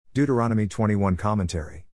Deuteronomy 21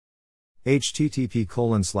 Commentary.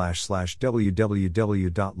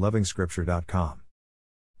 http://www.lovingscripture.com.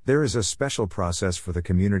 There is a special process for the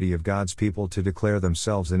community of God's people to declare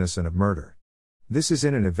themselves innocent of murder. This is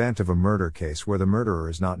in an event of a murder case where the murderer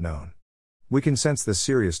is not known. We can sense the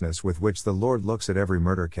seriousness with which the Lord looks at every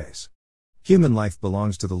murder case. Human life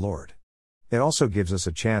belongs to the Lord. It also gives us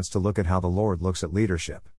a chance to look at how the Lord looks at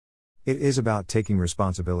leadership. It is about taking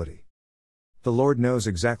responsibility. The Lord knows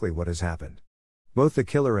exactly what has happened. Both the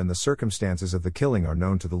killer and the circumstances of the killing are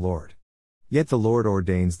known to the Lord. Yet the Lord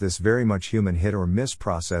ordains this very much human hit or miss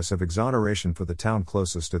process of exoneration for the town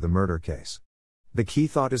closest to the murder case. The key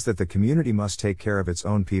thought is that the community must take care of its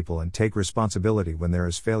own people and take responsibility when there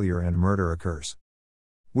is failure and murder occurs.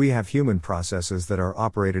 We have human processes that are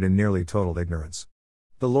operated in nearly total ignorance.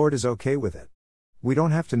 The Lord is okay with it. We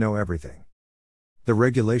don't have to know everything. The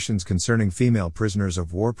regulations concerning female prisoners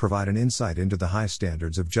of war provide an insight into the high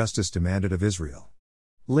standards of justice demanded of Israel.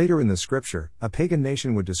 Later in the scripture, a pagan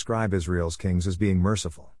nation would describe Israel's kings as being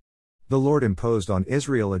merciful. The Lord imposed on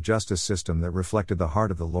Israel a justice system that reflected the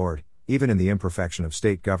heart of the Lord, even in the imperfection of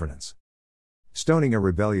state governance. Stoning a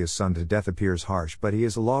rebellious son to death appears harsh, but he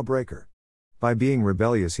is a lawbreaker. By being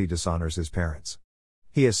rebellious, he dishonors his parents.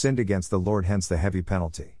 He has sinned against the Lord, hence the heavy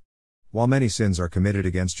penalty. While many sins are committed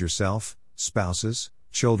against yourself, spouses,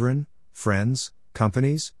 children, friends,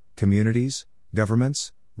 companies, communities,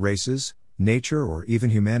 governments, races, nature, or even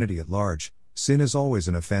humanity at large, sin is always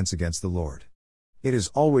an offense against the Lord. It is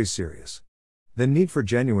always serious. The need for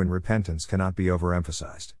genuine repentance cannot be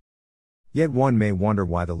overemphasized. Yet one may wonder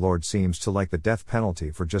why the Lord seems to like the death penalty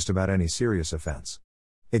for just about any serious offense.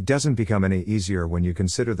 It doesn't become any easier when you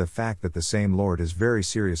consider the fact that the same Lord is very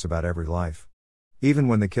serious about every life. Even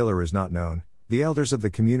when the killer is not known, the elders of the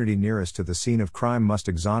community nearest to the scene of crime must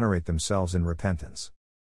exonerate themselves in repentance.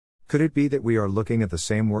 Could it be that we are looking at the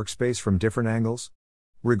same workspace from different angles?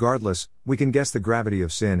 Regardless, we can guess the gravity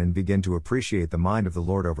of sin and begin to appreciate the mind of the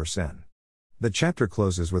Lord over sin. The chapter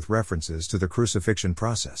closes with references to the crucifixion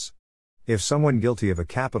process. If someone guilty of a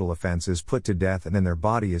capital offense is put to death and then their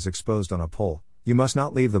body is exposed on a pole, you must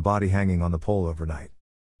not leave the body hanging on the pole overnight.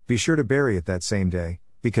 Be sure to bury it that same day,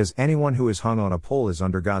 because anyone who is hung on a pole is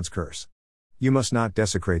under God's curse. You must not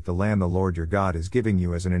desecrate the land the Lord your God is giving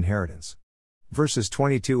you as an inheritance. Verses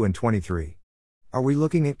 22 and 23. Are we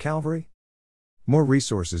looking at Calvary? More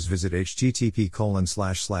resources visit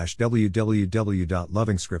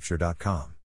http://www.lovingscripture.com.